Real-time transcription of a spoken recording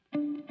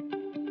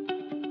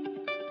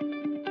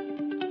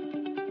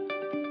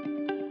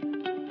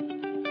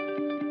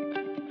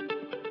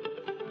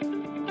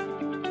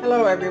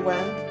Hello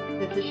everyone,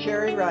 this is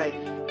Sherry Rice.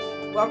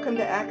 Welcome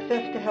to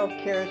Access to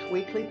Healthcare's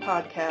weekly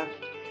podcast,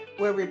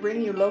 where we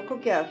bring you local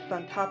guests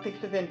on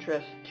topics of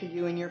interest to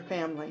you and your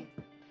family.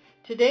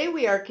 Today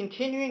we are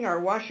continuing our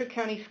Washoe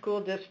County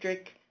School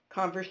District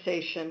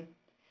conversation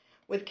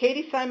with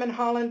Katie Simon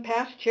Holland,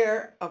 past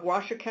chair of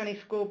Washoe County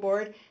School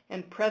Board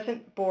and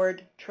present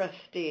board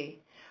trustee.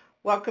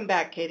 Welcome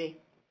back, Katie.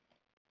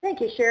 Thank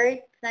you, Sherry.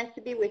 It's nice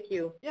to be with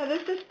you. Yeah,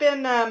 this has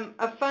been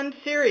a fun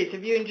series.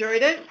 Have you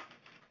enjoyed it?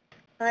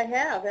 I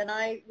have, and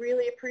I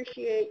really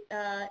appreciate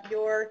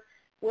your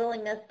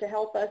willingness to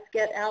help us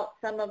get out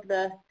some of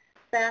the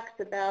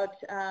facts about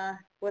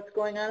what's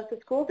going on at the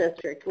school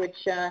district,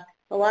 which a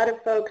lot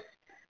of folks,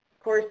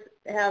 of course,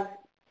 have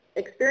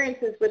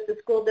experiences with the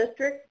school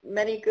district,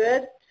 many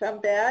good,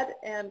 some bad,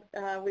 and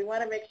we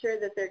want to make sure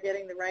that they're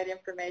getting the right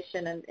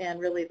information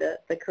and really the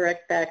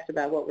correct facts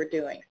about what we're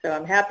doing. So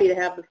I'm happy to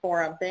have the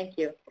forum. Thank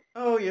you.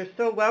 Oh, you're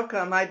so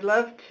welcome. I'd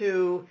love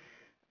to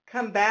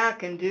come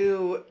back and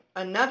do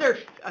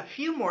a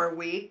few more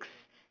weeks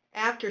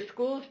after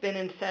school's been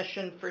in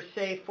session for,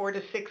 say, 4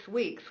 to 6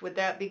 weeks. Would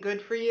that be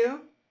good for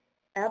you?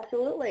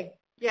 Absolutely.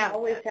 Yeah.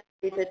 Always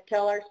happy to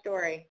tell our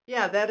story.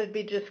 Yeah, that'd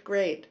be just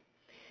great.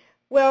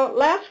 Well,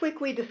 last week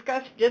we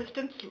discussed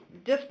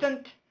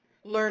distant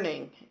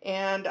learning,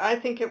 and I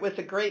think it was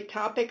a great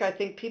topic. I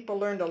think people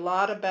learned a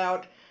lot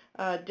about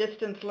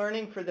distance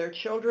learning for their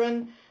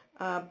children.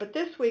 But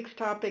this week's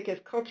topic is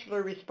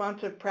culturally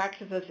responsive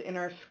practices in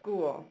our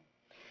school.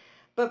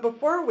 But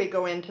before we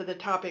go into the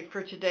topic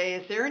for today,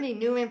 is there any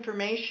new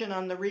information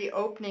on the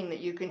reopening that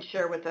you can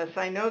share with us?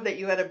 I know that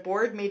you had a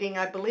board meeting,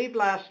 I believe,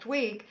 last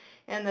week,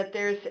 and that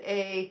there's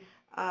a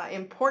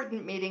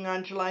important meeting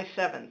on July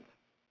 7th.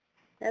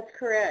 That's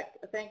correct.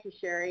 Thank you,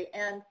 Sherry.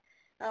 And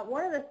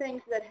one of the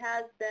things that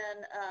has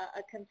been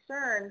a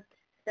concern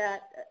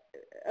that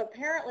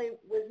apparently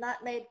was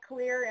not made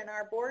clear in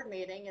our board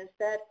meeting is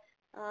that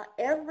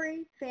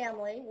every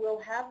family will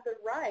have the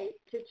right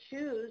to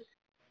choose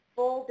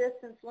full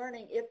distance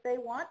learning if they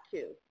want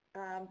to.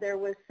 There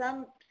was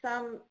some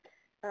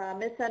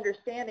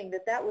misunderstanding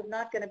that was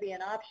not going to be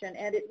an option,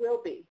 and it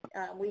will be.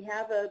 We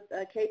have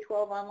a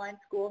K-12 online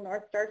school,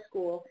 North Star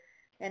School,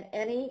 and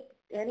any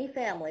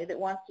family that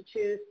wants to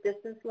choose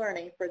distance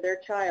learning for their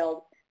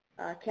child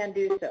can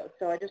do so.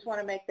 So I just want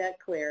to make that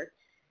clear.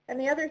 And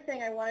the other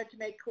thing I wanted to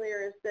make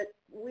clear is that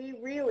we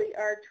really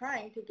are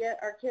trying to get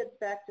our kids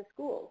back to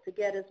school, to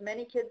get as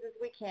many kids as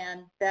we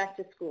can back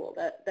to school.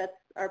 That's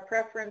our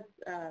preference.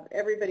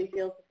 Everybody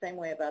feels the same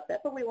way about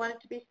that, but we want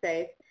it to be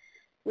safe.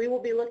 We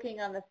will be looking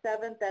on the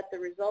 7th at the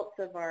results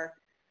of our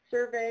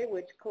survey,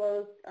 which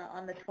closed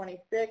on the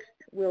 26th.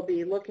 We'll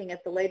be looking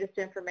at the latest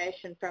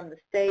information from the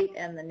state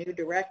and the new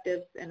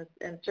directives and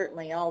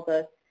certainly all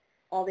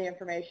the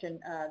information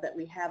that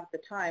we have at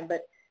the time.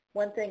 But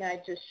one thing I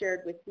just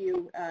shared with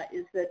you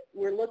is that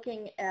we're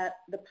looking at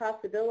the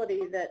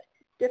possibility that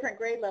different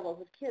grade levels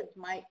of kids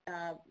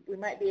we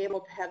might be able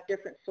to have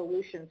different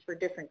solutions for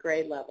different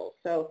grade levels.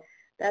 So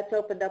that's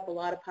opened up a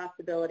lot of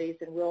possibilities,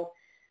 and we'll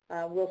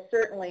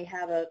certainly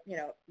have a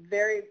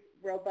very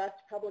robust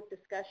public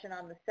discussion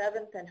on the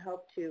 7th, and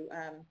hope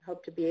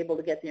to be able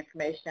to get the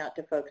information out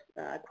to folks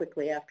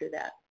quickly after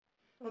that.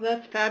 Well,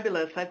 that's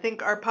fabulous. I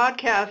think our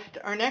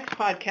next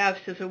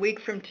podcast is a week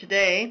from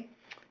today.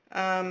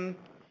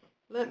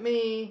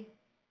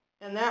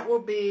 And that will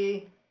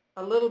be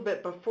a little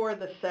bit before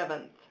the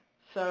 7th.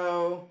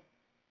 So.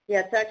 Yeah,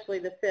 it's actually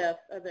the 5th.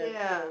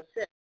 Yeah.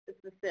 The 6th.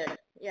 It's the 6th,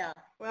 yeah.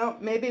 Well,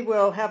 maybe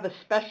we'll have a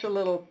special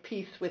little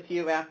piece with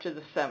you after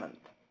the 7th.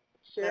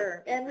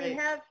 Sure. And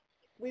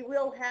we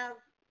will have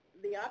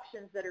the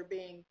options that are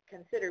being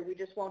considered. We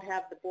just won't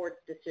have the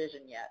board's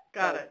decision yet.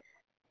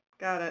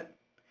 Got it.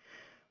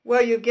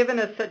 Well, you've given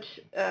us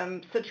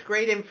such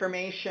great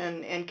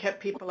information and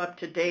kept people up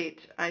to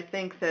date. I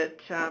think that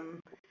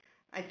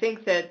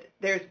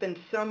there's been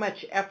so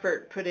much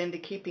effort put into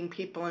keeping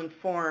people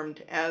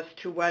informed as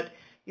to what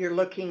you're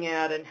looking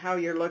at and how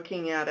you're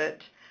looking at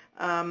it.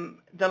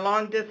 The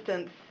long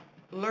distance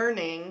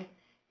learning,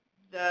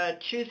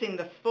 choosing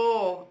the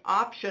full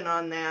option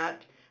on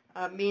that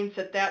means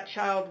that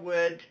child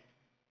would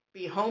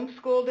be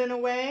homeschooled in a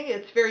way.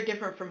 It's very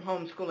different from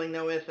homeschooling,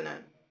 though, isn't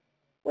it?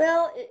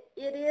 Well,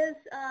 it is,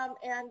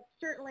 and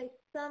certainly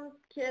some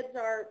kids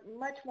are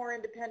much more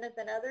independent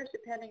than others,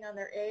 depending on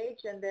their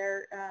age and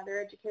their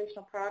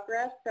educational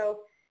progress. So,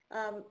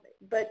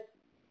 but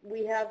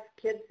we have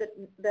kids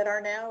that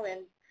are now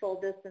in full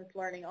distance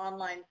learning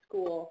online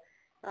school,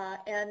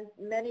 and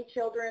many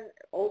children,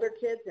 older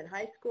kids in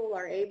high school,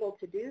 are able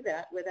to do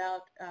that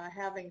without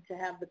having to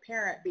have the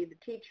parent be the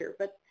teacher.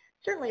 But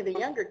certainly the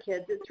younger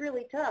kids, it's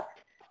really tough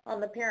on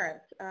the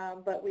parents,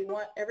 but we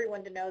want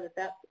everyone to know that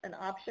that's an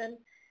option.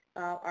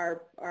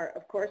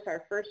 Of course,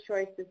 our first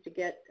choice is to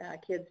get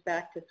kids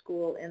back to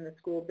school in the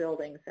school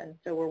buildings, and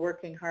so we're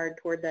working hard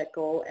toward that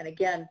goal, and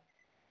again,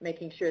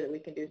 making sure that we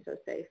can do so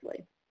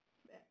safely.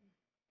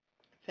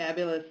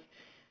 Fabulous.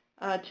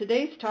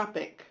 Today's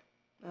topic,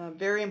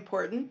 very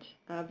important,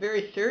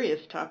 very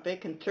serious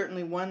topic, and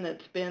certainly one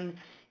that's been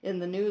in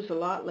the news a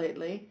lot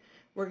lately.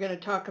 We're going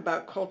to talk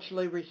about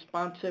culturally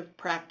responsive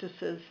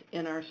practices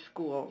in our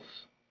schools.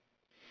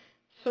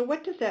 So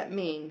what does that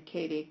mean,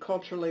 Katie,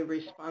 culturally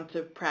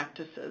responsive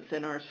practices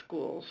in our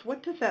schools?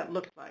 What does that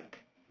look like?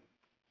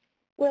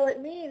 Well, it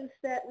means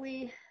that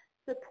we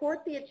support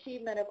the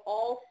achievement of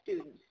all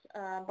students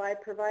by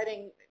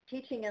providing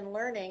teaching and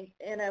learning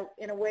in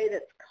a way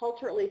that's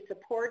culturally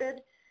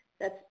supported,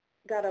 that's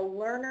got a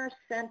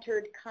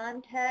learner-centered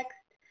context,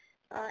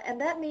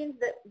 and that means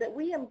that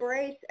we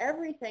embrace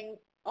everything,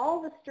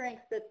 all the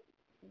strengths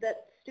that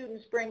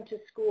students bring to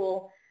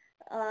school,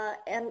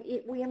 and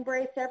we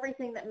embrace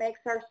everything that makes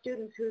our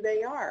students who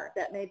they are.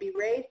 That may be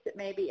race, it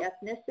may be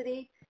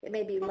ethnicity, it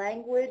may be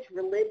language,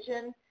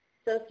 religion,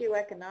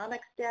 socioeconomic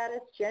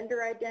status,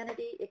 gender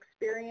identity,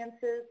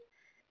 experiences.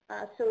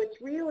 So it's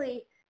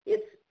really,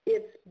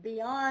 it's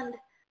beyond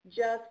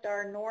just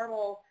our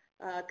normal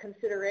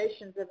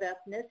considerations of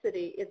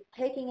ethnicity. It's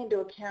taking into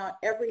account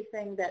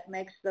everything that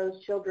makes those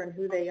children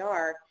who they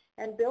are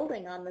and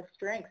building on the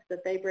strengths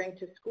that they bring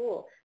to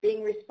school,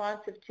 being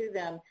responsive to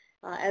them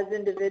as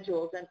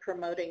individuals and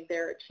promoting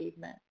their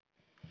achievement.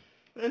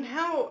 And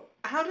how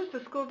does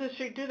the school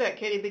district do that,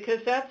 Katie?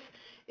 Because that's,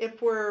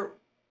 if we're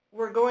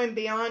going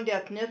beyond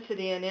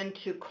ethnicity and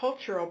into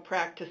cultural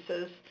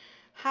practices,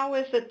 how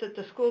is it that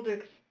the school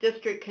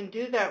district can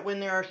do that when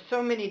there are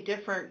so many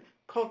different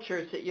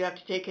cultures that you have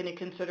to take into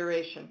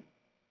consideration?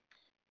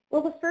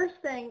 Well, the first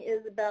thing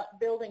is about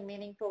building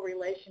meaningful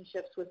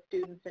relationships with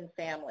students and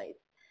families.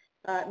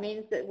 It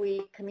means that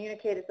we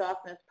communicate as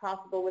often as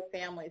possible with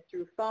families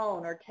through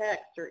phone or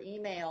text or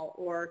email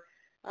or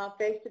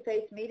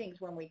face-to-face meetings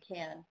when we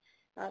can.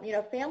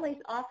 Families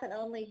often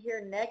only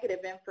hear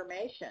negative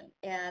information,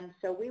 and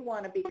so we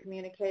want to be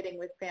communicating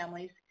with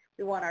families.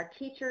 We want our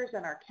teachers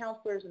and our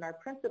counselors and our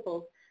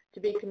principals to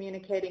be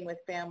communicating with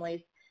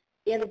families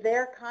in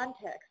their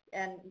context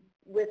and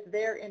with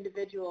their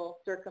individual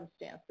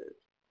circumstances.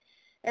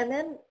 And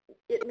then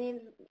it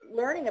means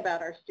learning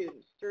about our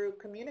students through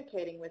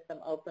communicating with them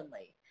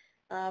openly.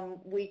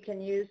 We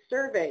can use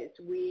surveys.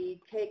 We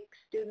take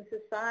students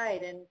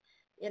aside and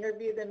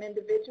interview them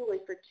individually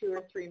for 2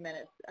 or 3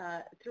 minutes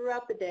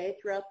throughout the day,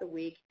 throughout the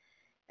week.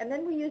 And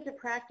then we use a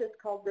practice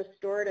called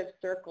restorative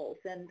circles,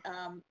 and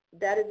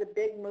that is a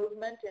big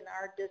movement in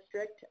our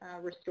district,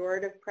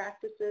 restorative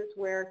practices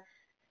where,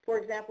 for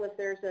example, if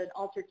there's an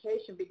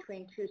altercation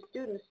between 2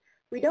 students,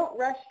 we don't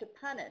rush to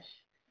punish.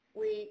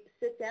 We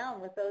sit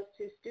down with those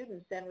 2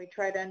 students and we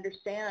try to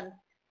understand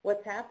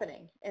what's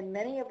happening. In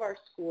many of our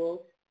schools,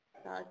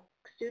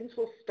 students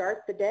will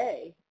start the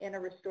day in a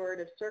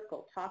restorative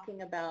circle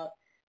talking about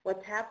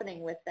what's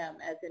happening with them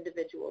as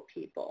individual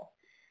people.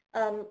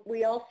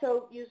 We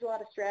also use a lot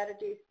of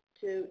strategies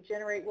to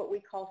generate what we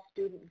call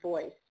student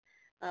voice.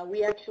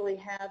 We actually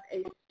have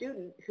a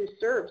student who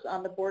serves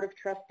on the Board of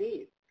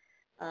Trustees.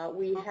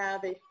 We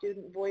have a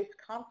student voice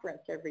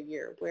conference every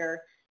year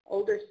where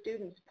older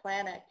students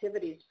plan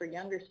activities for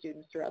younger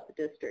students throughout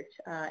the district,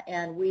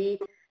 and we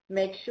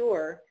make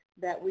sure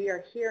that we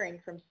are hearing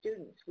from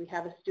students. We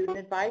have a student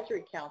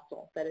advisory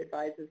council that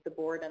advises the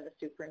board and the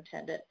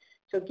superintendent.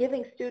 So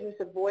giving students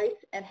a voice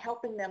and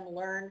helping them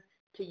learn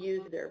to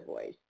use their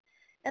voice.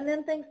 And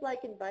then things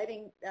like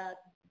inviting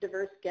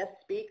diverse guest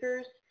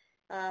speakers.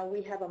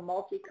 We have a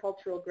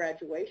multicultural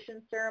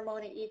graduation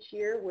ceremony each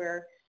year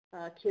where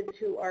kids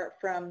who are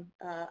from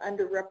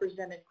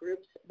underrepresented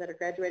groups that are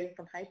graduating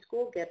from high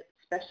school get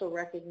special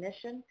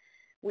recognition.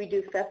 We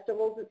do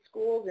festivals at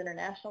schools,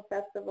 international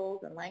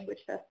festivals and language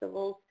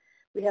festivals.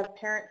 We have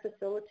parent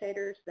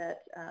facilitators that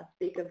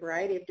speak a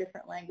variety of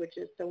different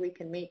languages so we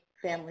can meet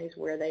families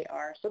where they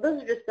are. So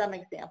those are just some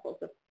examples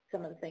of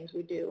some of the things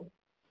we do.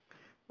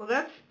 Well,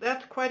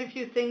 that's quite a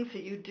few things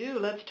that you do.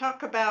 Let's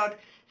talk about,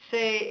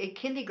 say, a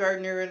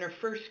kindergartner and a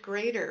first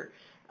grader.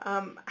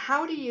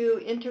 How do you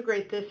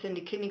integrate this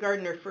into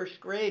kindergarten or first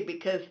grade?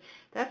 Because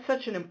that's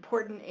such an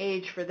important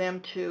age for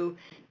them to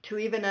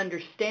even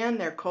understand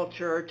their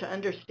culture or to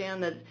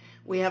understand that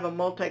we have a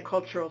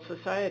multicultural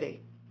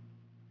society.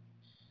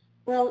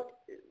 Well,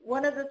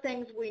 one of the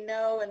things we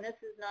know, and this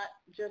is not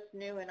just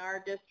new in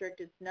our district,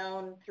 it's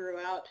known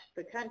throughout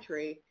the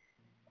country,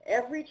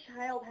 every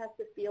child has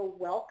to feel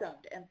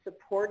welcomed and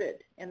supported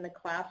in the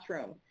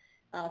classroom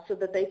so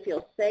that they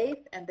feel safe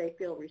and they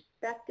feel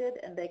respected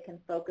and they can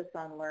focus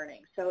on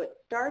learning. So it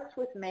starts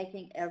with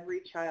making every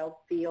child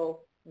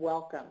feel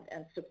welcomed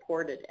and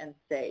supported and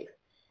safe.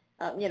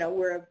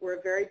 We're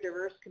a very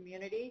diverse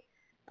community.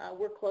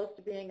 We're close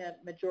to being a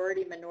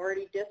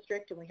majority-minority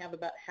district, and we have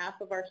about half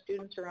of our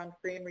students are on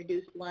free and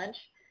reduced lunch.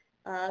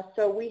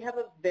 So we have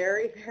a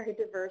very, very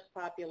diverse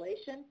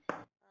population,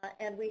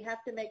 and we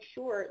have to make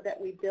sure that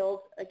we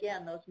build,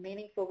 again, those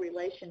meaningful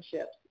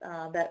relationships,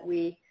 that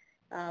we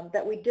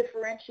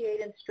differentiate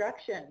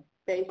instruction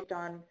based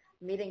on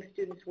meeting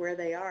students where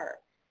they are.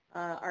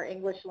 Our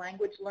English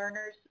language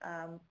learners,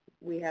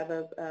 we have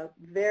a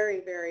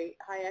very, very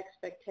high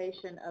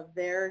expectation of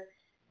their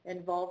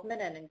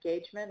involvement and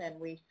engagement, and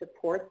we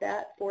support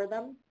that for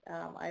them.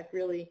 I've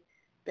really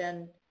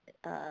been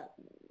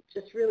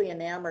just really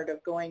enamored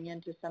of going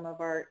into some of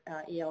our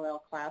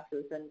ELL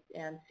classes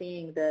and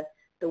seeing the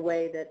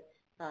way that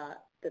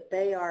that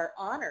they are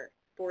honored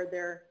for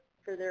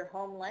their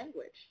home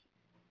language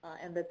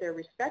and that they're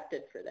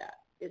respected for that.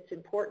 It's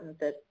important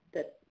that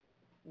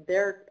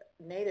their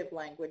native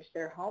language,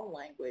 their home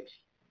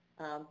language,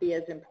 be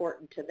as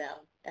important to them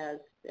as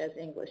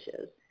English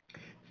is.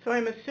 So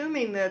I'm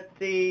assuming that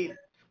the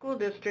school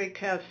district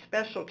has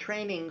special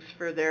trainings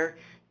for their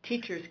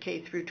teachers K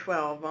through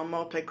 12 on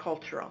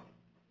multicultural.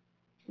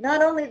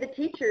 Not only the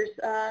teachers,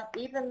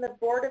 even the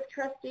board of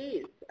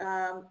trustees,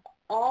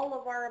 all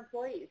of our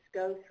employees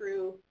go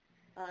through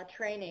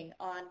training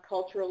on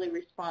culturally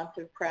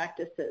responsive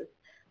practices.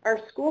 Our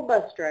school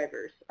bus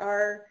drivers,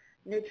 our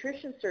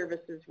nutrition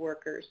services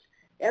workers,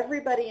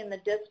 everybody in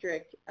the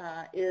district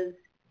is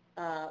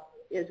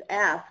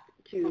asked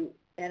to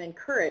and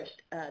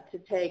encouraged to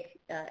take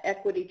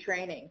equity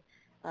training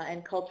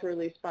and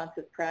culturally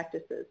responsive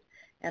practices.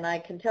 And I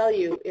can tell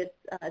you it's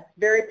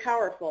very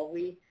powerful.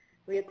 We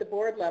at the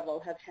board level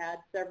have had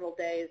several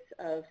days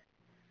of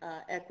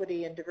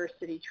equity and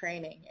diversity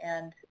training,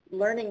 and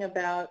learning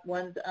about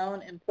one's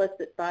own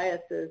implicit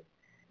biases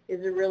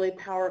is a really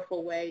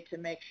powerful way to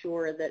make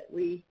sure that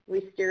we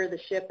steer the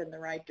ship in the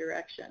right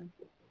direction.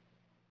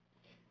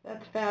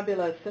 That's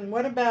fabulous. And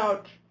what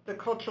about the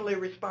culturally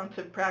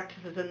responsive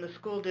practices in the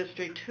school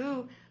district?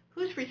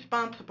 Who's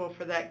responsible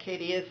for that,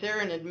 Katie? Is there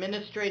an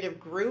administrative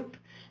group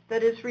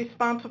that is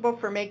responsible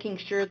for making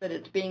sure that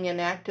it's being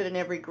enacted in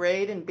every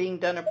grade and being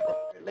done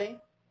appropriately?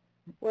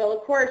 Well, of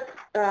course,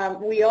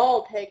 we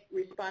all take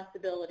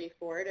responsibility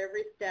for it.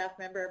 Every staff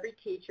member, every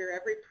teacher,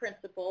 every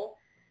principal,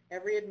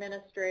 every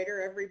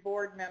administrator, every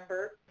board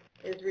member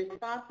is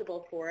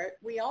responsible for it.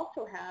 We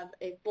also have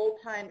a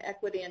full-time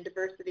equity and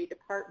diversity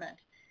department.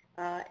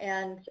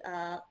 And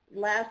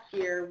last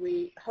year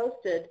we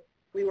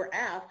were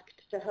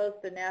asked to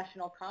host a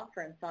national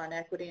conference on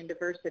equity and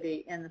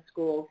diversity in the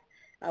schools.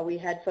 We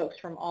had folks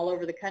from all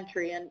over the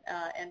country and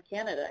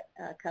Canada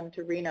come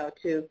to Reno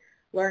to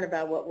learn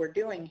about what we're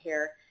doing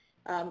here.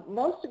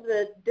 Most of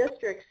the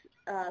districts,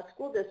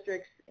 school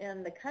districts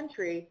in the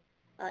country,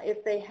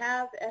 if they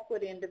have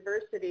equity and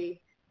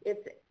diversity,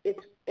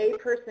 it's a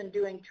person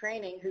doing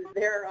training who's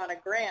there on a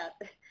grant.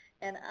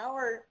 And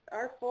our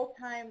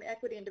full-time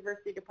equity and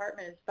diversity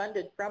department is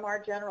funded from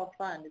our general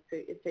fund.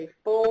 It's a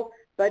full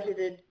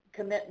budgeted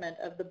commitment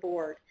of the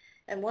board.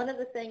 And one of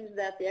the things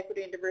that the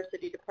equity and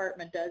diversity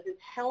department does is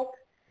help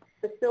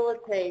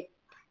facilitate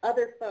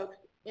other folks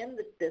in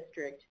the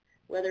district,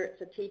 whether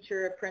it's a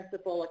teacher, a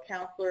principal, a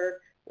counselor,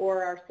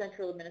 or our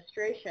central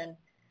administration.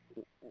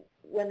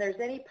 When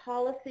there's any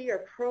policy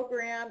or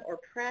program or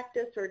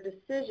practice or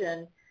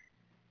decision,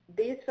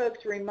 these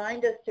folks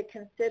remind us to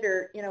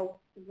consider,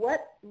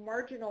 what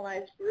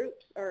marginalized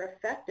groups are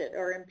affected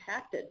or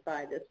impacted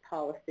by this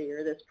policy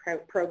or this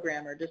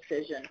program or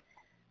decision.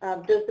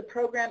 Does the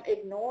program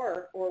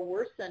ignore or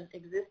worsen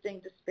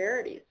existing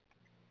disparities?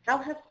 How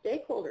have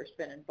stakeholders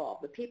been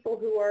involved, the people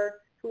who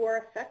are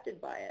affected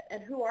by it,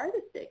 and who are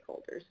the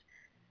stakeholders?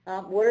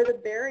 What are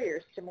the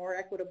barriers to more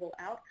equitable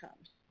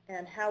outcomes,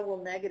 and how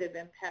will negative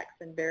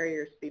impacts and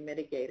barriers be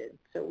mitigated?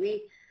 So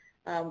we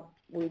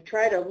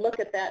try to look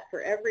at that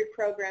for every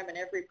program and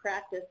every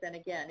practice, and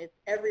again, it's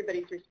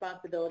everybody's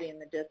responsibility in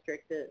the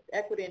district. The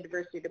Equity and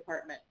Diversity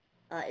Department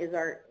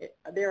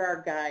they're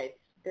our guides,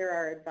 they're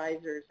our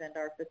advisors and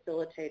our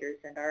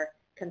facilitators and our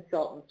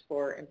consultants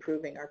for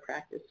improving our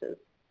practices.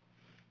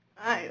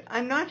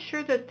 I'm not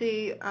sure that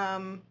the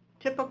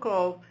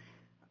typical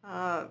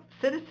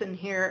citizen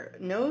here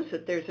knows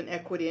that there's an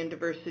Equity and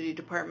Diversity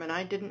Department.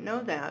 I didn't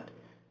know that.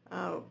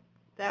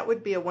 That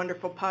would be a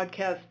wonderful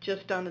podcast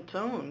just on its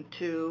own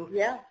to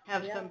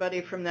have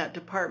somebody from that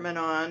department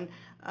on,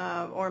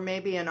 or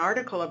maybe an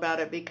article about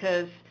it,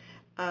 because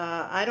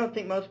I don't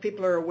think most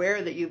people are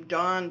aware that you've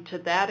gone to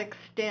that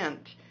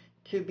extent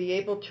to be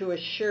able to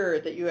assure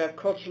that you have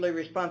culturally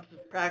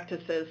responsive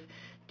practices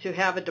to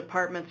have a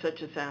department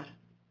such as that.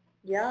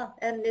 Yeah,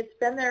 and it's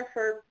been there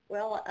for,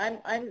 well,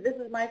 this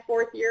is my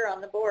 4th year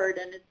on the board,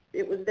 and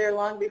it was there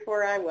long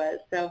before I was.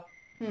 So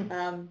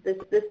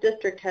this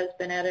district has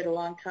been at it a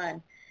long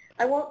time.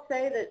 I won't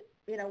say that,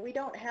 we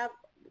don't have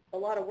a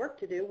lot of work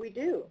to do. We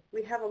do.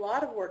 We have a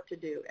lot of work to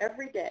do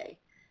every day.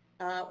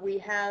 We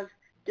have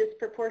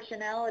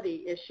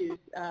disproportionality issues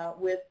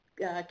with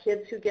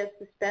kids who get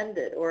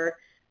suspended or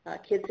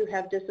kids who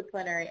have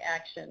disciplinary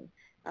action.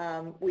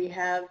 We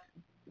have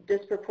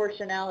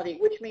disproportionality,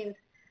 which means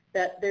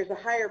that there's a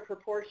higher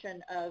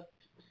proportion of,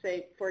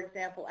 say, for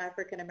example,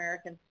 African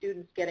American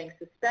students getting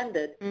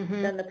suspended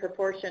than the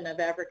proportion of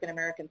African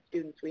American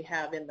students we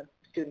have in the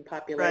student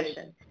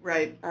population.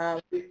 Right.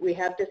 We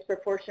have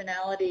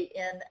disproportionality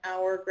in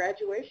our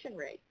graduation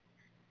rates.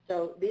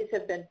 So these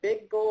have been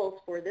big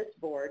goals for this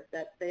board.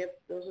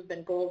 Those have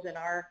been goals in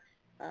our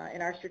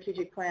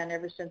strategic plan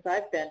ever since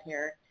I've been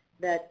here,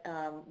 that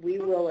we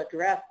will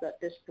address that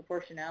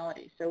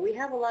disproportionality. So we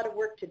have a lot of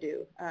work to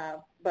do,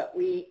 but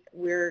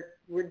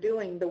we're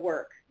doing the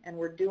work, and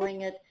we're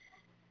doing it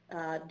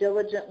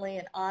diligently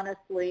and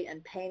honestly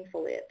and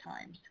painfully at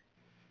times.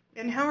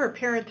 And how are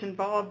parents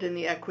involved in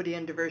the Equity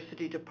and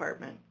Diversity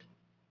Department?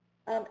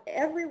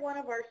 Every one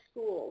of our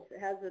schools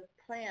has a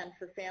plan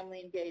for family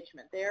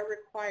engagement. They are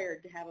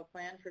required to have a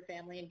plan for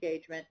family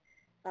engagement,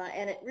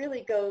 and it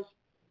really goes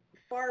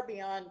far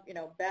beyond,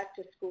 back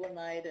to school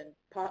night and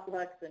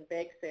potlucks and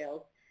bake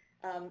sales.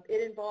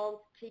 It involves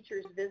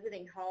teachers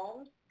visiting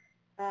homes.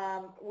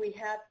 We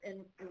have,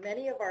 in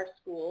many of our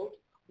schools,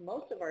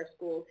 most of our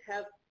schools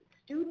have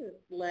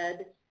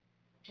student-led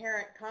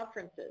parent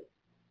conferences.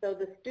 So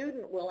the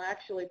student will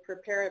actually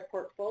prepare a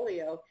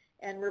portfolio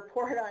and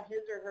report on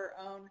his or her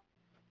own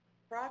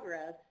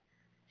progress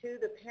to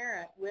the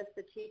parent with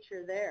the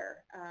teacher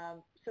there.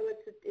 So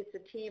it's a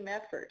team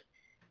effort.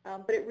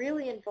 But it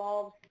really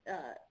involves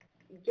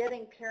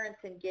getting parents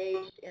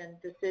engaged in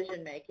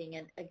decision making.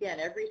 And again,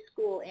 every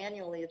school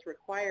annually is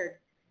required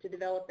to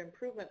develop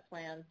improvement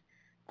plans,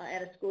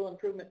 and a school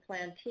improvement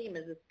plan team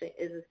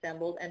is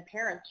assembled, and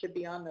parents should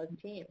be on those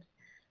teams.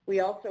 We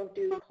also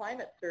do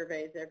climate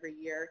surveys every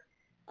year,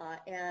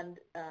 and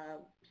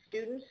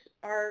students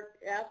are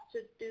asked to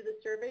do the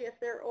survey if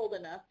they're old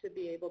enough to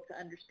be able to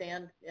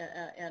understand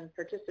and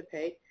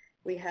participate.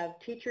 We have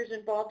teachers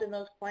involved in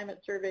those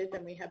climate surveys,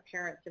 and we have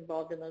parents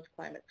involved in those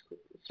climate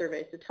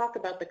surveys to talk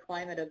about the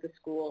climate of the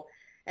school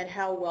and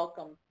how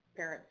welcome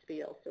parents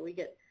feel. So we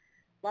get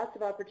lots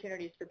of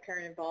opportunities for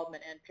parent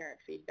involvement and parent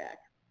feedback.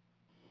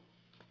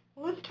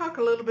 Well, let's talk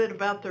a little bit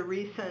about the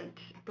recent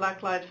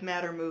Black Lives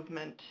Matter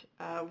movement.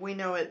 We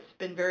know it's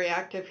been very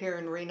active here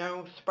in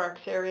Reno,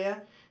 Sparks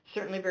area,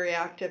 certainly very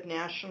active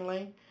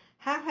nationally.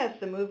 How has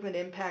the movement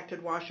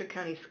impacted Washoe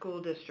County School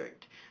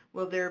District?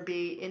 Will there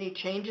be any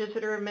changes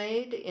that are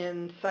made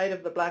in sight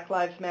of the Black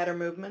Lives Matter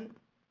movement?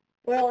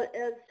 Well,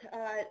 as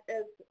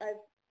I've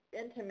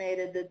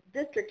intimated, the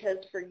district has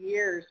for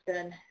years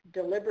been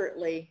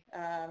deliberately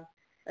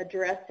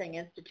addressing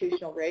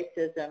institutional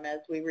racism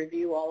as we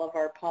review all of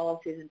our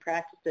policies and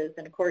practices.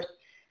 And of course,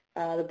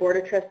 the Board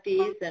of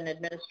Trustees and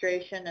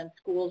administration and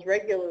schools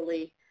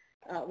regularly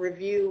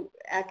review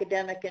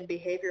academic and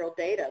behavioral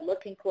data,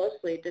 looking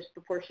closely at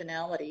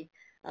disproportionality.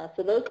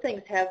 So those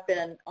things have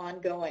been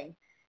ongoing.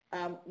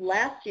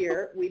 Last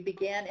year, we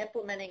began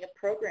implementing a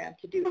program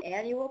to do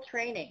annual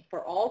training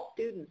for all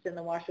students in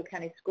the Washoe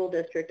County School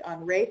District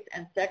on race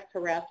and sex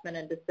harassment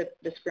and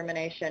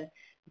discrimination,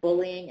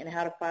 bullying, and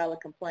how to file a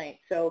complaint.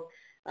 So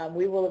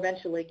we will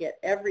eventually get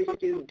every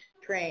student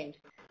trained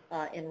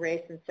in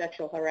race and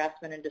sexual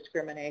harassment and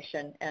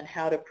discrimination and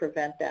how to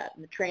prevent that.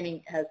 And the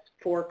training has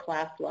 4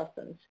 class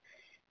lessons.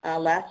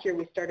 Last year,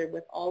 we started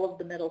with all of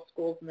the middle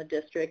schools in the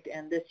district,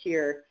 and this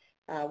year,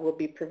 we'll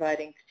be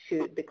providing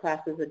to the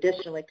classes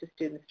additionally to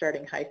students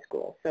starting high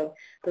school. So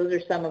those are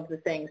some of the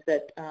things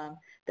that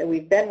that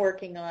we've been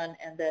working on,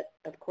 and that,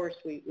 of course,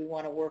 we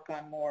want to work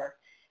on more.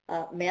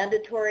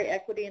 Mandatory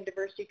equity and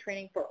diversity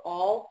training for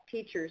all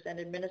teachers and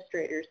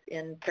administrators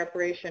in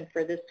preparation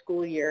for this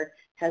school year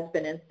has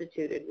been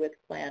instituted with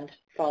planned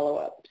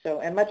follow-up. So,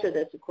 and much of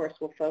this, of course,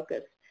 will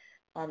focus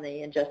on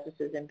the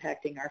injustices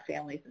impacting our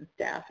families and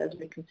staff as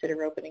we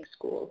consider opening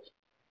schools.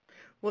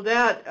 Well,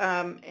 that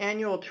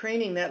annual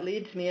training, that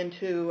leads me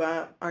into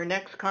our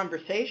next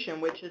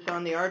conversation, which is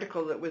on the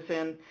article that was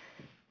in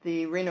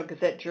the Reno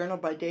Gazette-Journal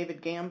by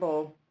David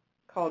Gamble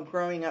called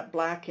Growing Up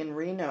Black in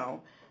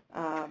Reno.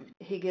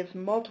 He gives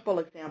multiple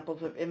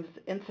examples of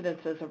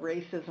incidences of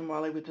racism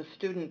while he was a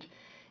student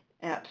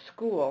at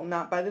school,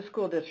 not by the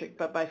school district,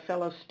 but by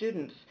fellow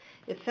students.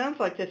 It sounds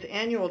like this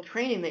annual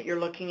training that you're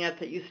looking at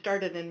that you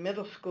started in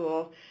middle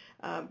school.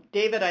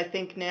 David, I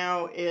think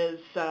now is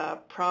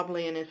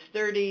probably in his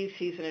 30s.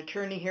 He's an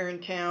attorney here in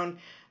town.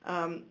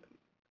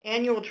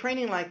 Annual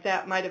training like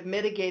that might have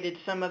mitigated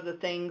some of the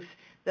things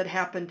that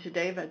happened to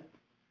David.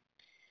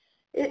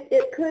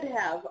 It could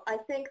have. I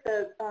think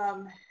that,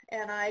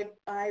 and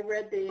I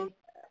read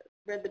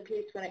the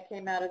piece when it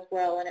came out as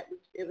well, and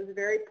it was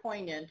very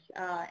poignant.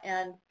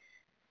 And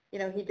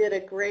he did a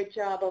great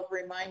job of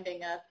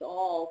reminding us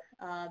all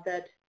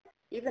that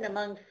even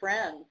among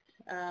friends,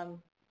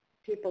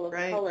 people of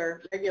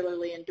color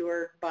regularly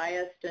endure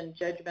biased and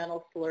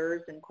judgmental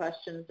slurs and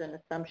questions and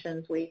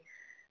assumptions. We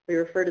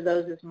refer to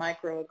those as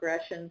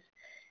microaggressions.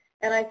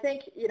 And I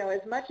think,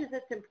 as much as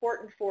it's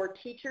important for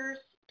teachers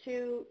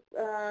to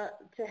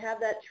have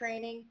that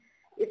training,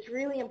 it's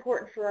really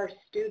important for our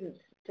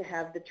students to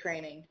have the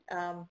training.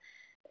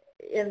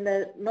 In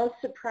the most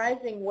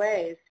surprising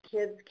ways,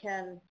 kids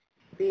can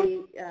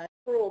be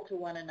cruel to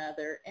one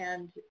another,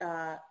 and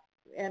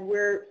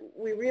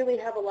we really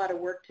have a lot of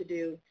work to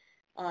do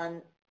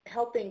on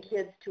helping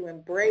kids to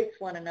embrace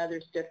one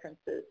another's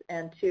differences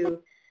and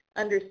to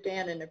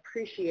understand and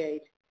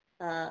appreciate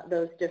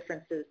those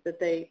differences, that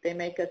they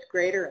make us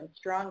greater and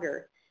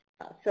stronger.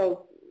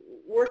 So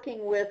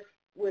working with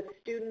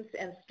students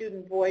and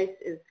student voice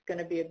is going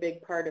to be a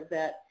big part of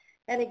that.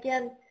 And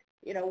again,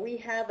 we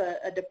have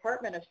a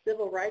Department of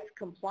Civil Rights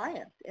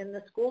Compliance in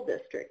the school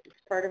district.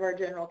 It's part of our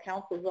general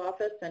counsel's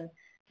office, and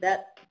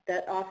that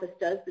office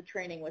does the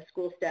training with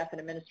school staff and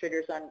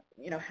administrators on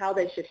how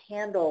they should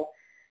handle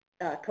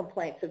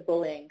complaints of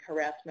bullying,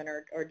 harassment,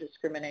 or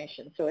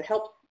discrimination. So it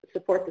helps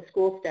support the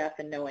school staff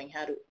in knowing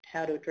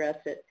how to address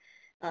it.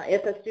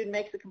 If a student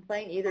makes a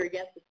complaint either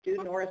against a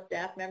student or a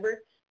staff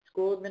member,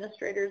 school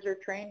administrators are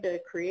trained to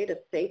create a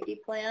safety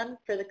plan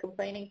for the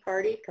complaining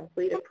party,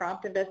 complete a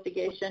prompt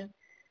investigation,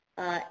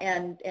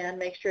 and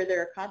make sure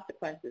there are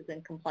consequences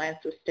in compliance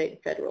with state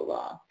and federal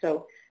law.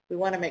 So we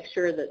want to make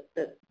sure that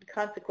the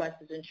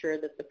consequences ensure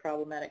that the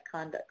problematic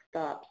conduct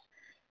stops.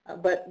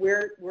 But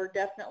we're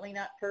definitely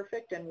not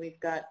perfect, and we've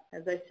got,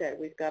 as I said,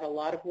 we've got a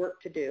lot of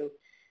work to do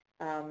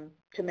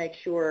to make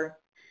sure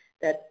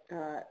that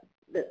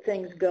that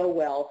things go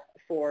well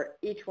for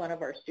each one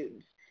of our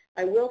students.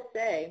 I will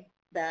say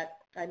that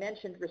I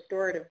mentioned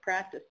restorative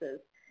practices,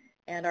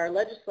 and our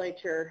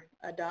legislature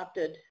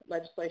adopted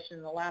legislation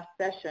in the last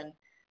session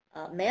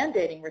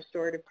mandating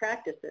restorative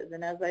practices.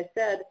 And as I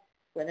said,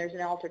 when there's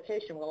an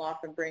altercation, we'll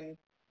often bring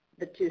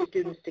the two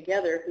students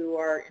together who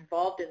are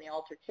involved in the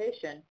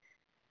altercation.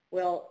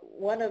 Well,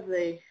 one of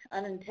the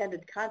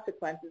unintended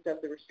consequences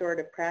of the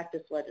restorative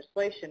practice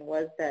legislation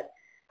was that,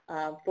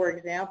 for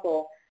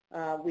example,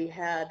 we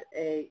had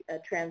a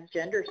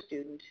transgender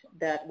student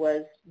that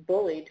was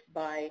bullied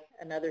by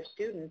another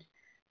student.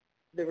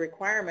 The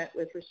requirement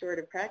with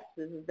restorative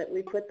practices is that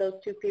we put those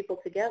two people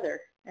together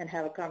and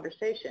have a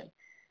conversation.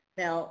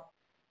 Now,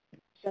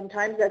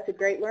 sometimes that's a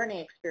great learning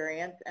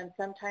experience, and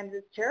sometimes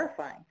it's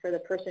terrifying for the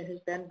person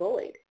who's been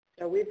bullied.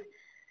 So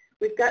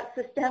we've got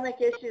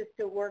systemic issues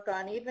to work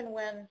on. Even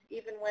when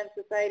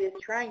society is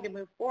trying to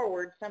move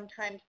forward,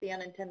 sometimes the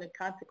unintended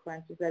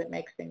consequence is that it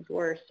makes things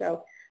worse.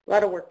 So a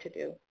lot of work to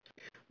do.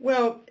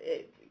 Well,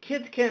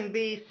 kids can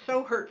be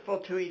so hurtful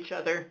to each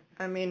other.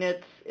 I mean,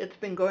 it's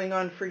been going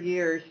on for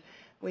years.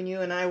 When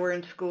you and I were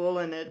in school,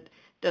 and it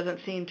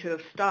doesn't seem to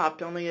have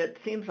stopped, only it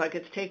seems like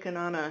it's taken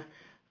on a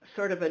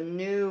sort of a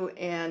new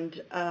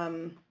and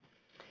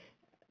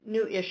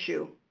new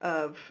issue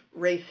of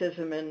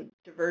racism and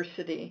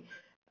diversity.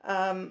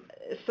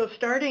 So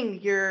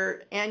starting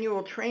your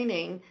annual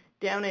training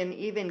down in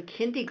even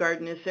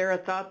kindergarten, is there a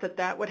thought that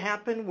that would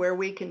happen where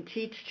we can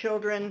teach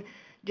children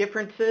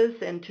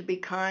differences and to be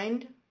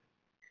kind?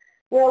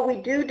 Well, we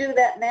do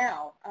that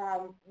now.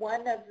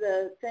 One of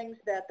the things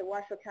that the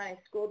Washoe County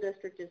School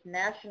District is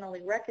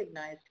nationally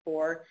recognized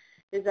for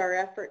is our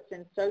efforts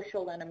in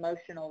social and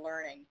emotional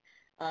learning.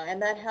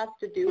 And that has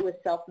to do with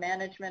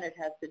self-management. It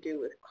has to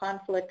do with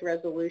conflict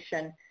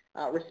resolution,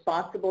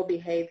 responsible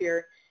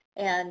behavior.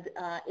 And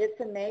it's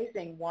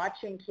amazing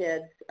watching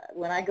kids,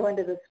 when I go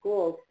into the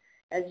schools,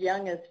 as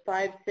young as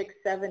 5, 6,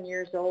 7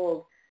 years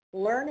old,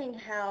 learning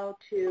how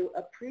to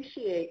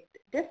appreciate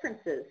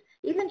differences,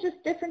 even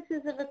just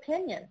differences of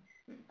opinion,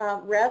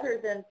 rather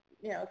than,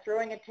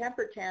 throwing a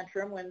temper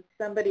tantrum when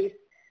somebody,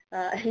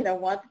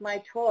 wants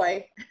my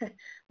toy.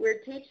 We're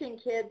teaching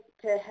kids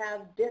to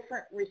have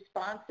different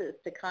responses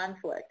to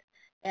conflict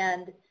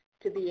and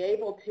to be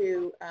able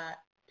to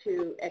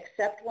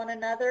accept one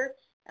another,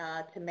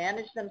 to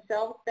manage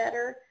themselves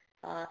better.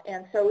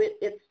 And so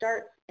it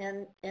starts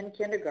in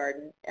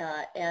kindergarten,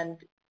 and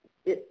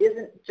it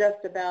isn't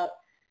just about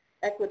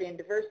equity and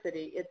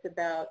diversity. It's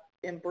about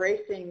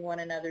embracing one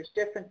another's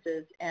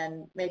differences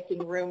and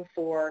making room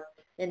for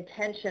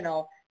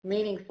intentional,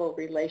 meaningful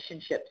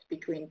relationships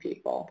between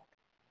people.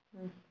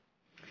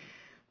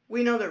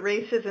 We know that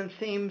racism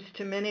seems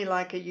to many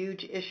like a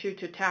huge issue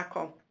to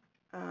tackle,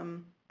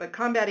 but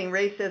combating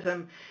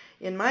racism,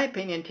 in my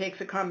opinion,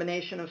 takes a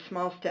combination of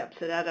small steps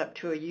that add up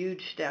to a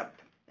huge step,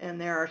 and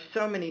there are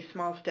so many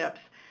small steps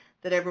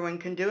that everyone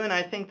can do, and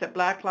I think that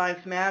Black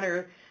Lives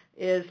Matter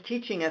is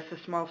teaching us the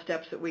small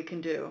steps that we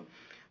can do.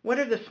 What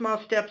are the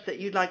small steps that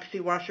you'd like to see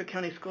Washoe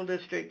County School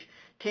District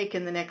take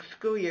in the next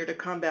school year to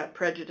combat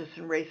prejudice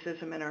and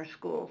racism in our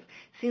schools?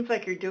 Seems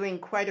like you're doing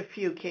quite a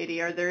few,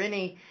 Katie. Are there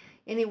any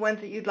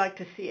ones that you'd like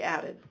to see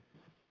added?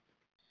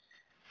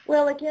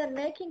 Well, again,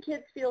 making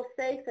kids feel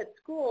safe at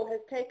school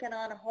has taken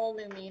on a whole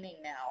new meaning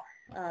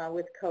now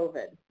with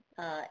COVID.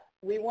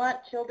 We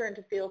want children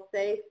to feel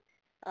safe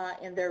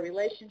in their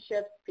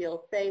relationships,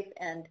 feel safe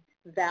and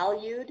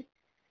valued.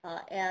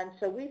 And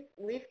so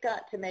we've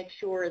got to make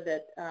sure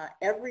that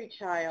every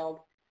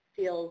child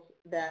feels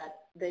that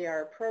they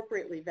are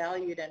appropriately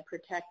valued and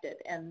protected.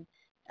 And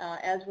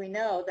as we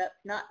know, that's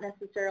not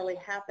necessarily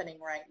happening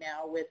right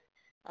now with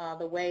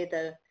the way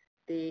the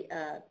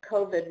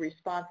COVID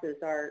responses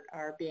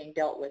are being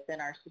dealt with in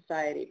our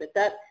society. But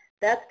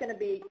that's going to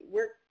be,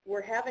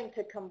 we're having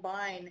to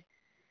combine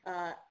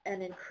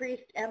an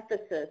increased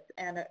emphasis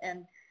and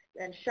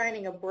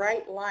shining a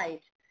bright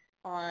light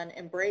on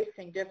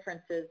embracing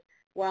differences,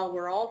 while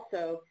we're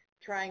also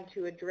trying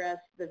to address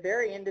the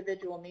very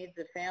individual needs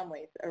of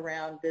families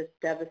around this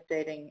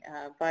devastating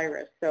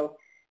virus. So,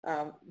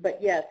 but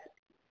yes,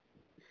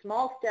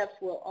 small steps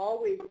will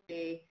always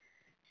be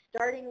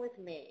starting with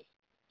me,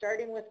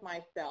 starting with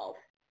myself,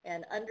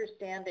 and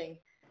understanding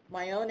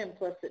my own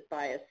implicit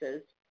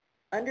biases,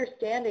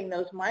 understanding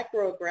those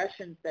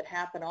microaggressions that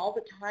happen all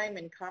the time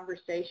in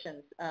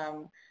conversations,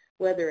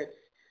 whether it's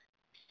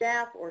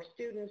staff or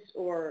students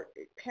or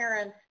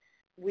parents,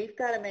 we've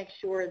got to make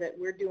sure that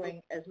we're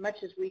doing as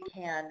much as we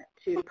can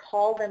to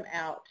call them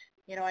out.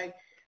 You know, I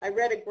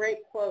read a great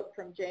quote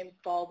from James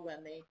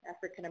Baldwin, the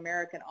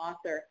African-American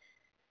author,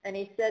 and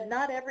he said,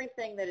 "Not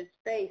everything that is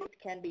faced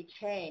can be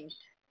changed,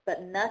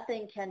 but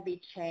nothing can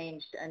be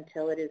changed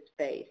until it is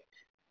faced."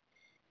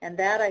 And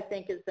that, I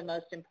think, is the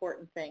most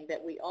important thing,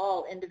 that we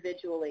all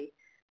individually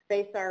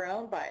face our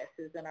own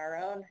biases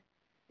and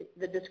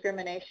the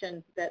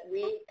discrimination that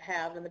we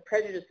have and the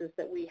prejudices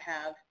that we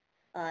have,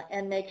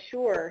 and make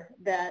sure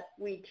that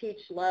we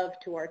teach love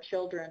to our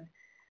children.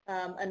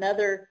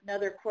 Another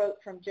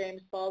quote from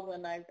James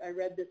Baldwin I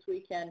read this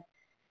weekend: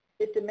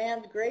 "It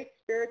demands great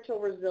spiritual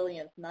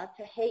resilience not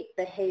to hate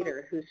the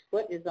hater whose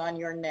foot is on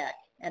your neck,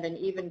 and an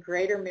even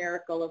greater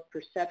miracle of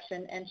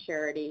perception and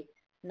charity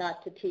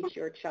not to teach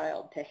your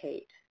child to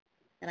hate."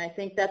 And I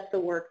think that's the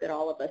work that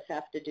all of us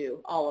have to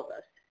do, all of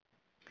us.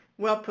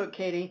 Well put,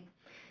 Katie.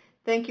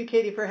 Thank you,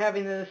 Katie, for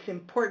having this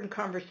important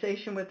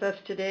conversation with us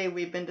today.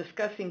 We've been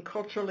discussing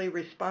culturally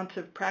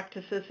responsive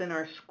practices in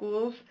our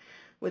schools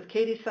with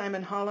Katie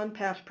Simon Holland,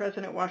 past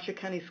president, Washoe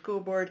County School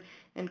Board,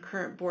 and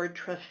current board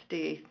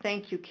trustee.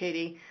 Thank you,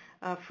 Katie,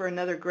 for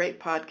another great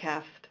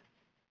podcast.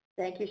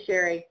 Thank you,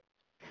 Sherry.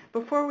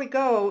 Before we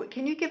go,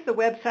 can you give the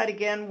website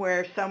again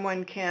where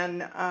someone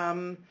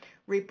can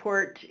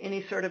report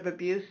any sort of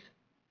abuse?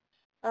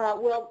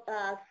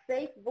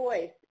 Safe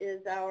Voice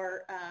is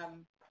our,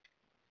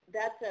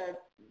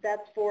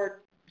 that's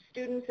for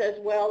students as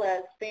well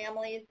as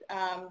families.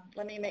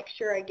 Let me make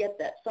sure I get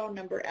that phone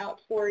number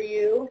out for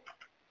you.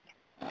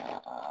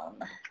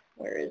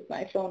 Where is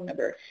my phone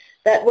number?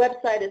 That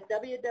website is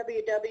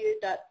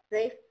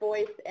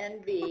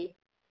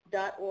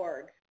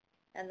www.safevoicenv.org,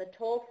 and the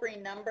toll-free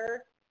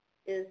number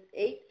is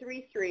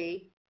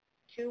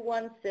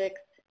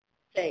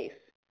 833-216-SAFE,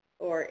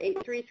 or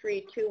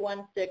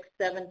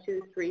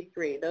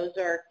 833-216-7233. Those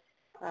are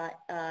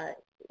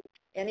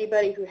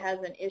anybody who has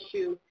an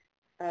issue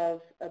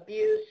of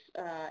abuse,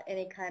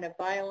 any kind of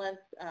violence,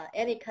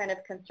 any kind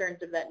of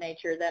concerns of that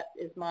nature, that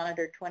is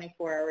monitored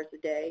 24 hours a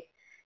day.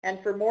 And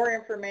for more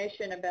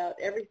information about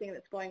everything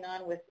that's going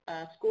on with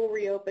school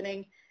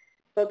reopening,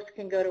 folks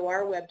can go to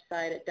our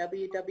website at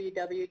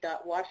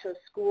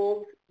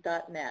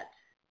www.washoeschools.net.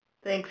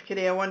 Thanks,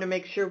 Katie. I wanted to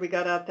make sure we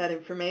got out that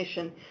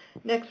information.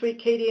 Next week,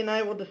 Katie and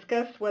I will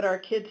discuss what our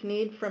kids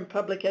need from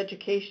public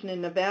education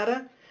in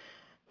Nevada.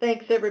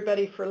 Thanks,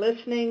 everybody, for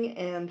listening,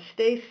 and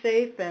stay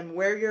safe and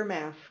wear your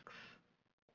masks.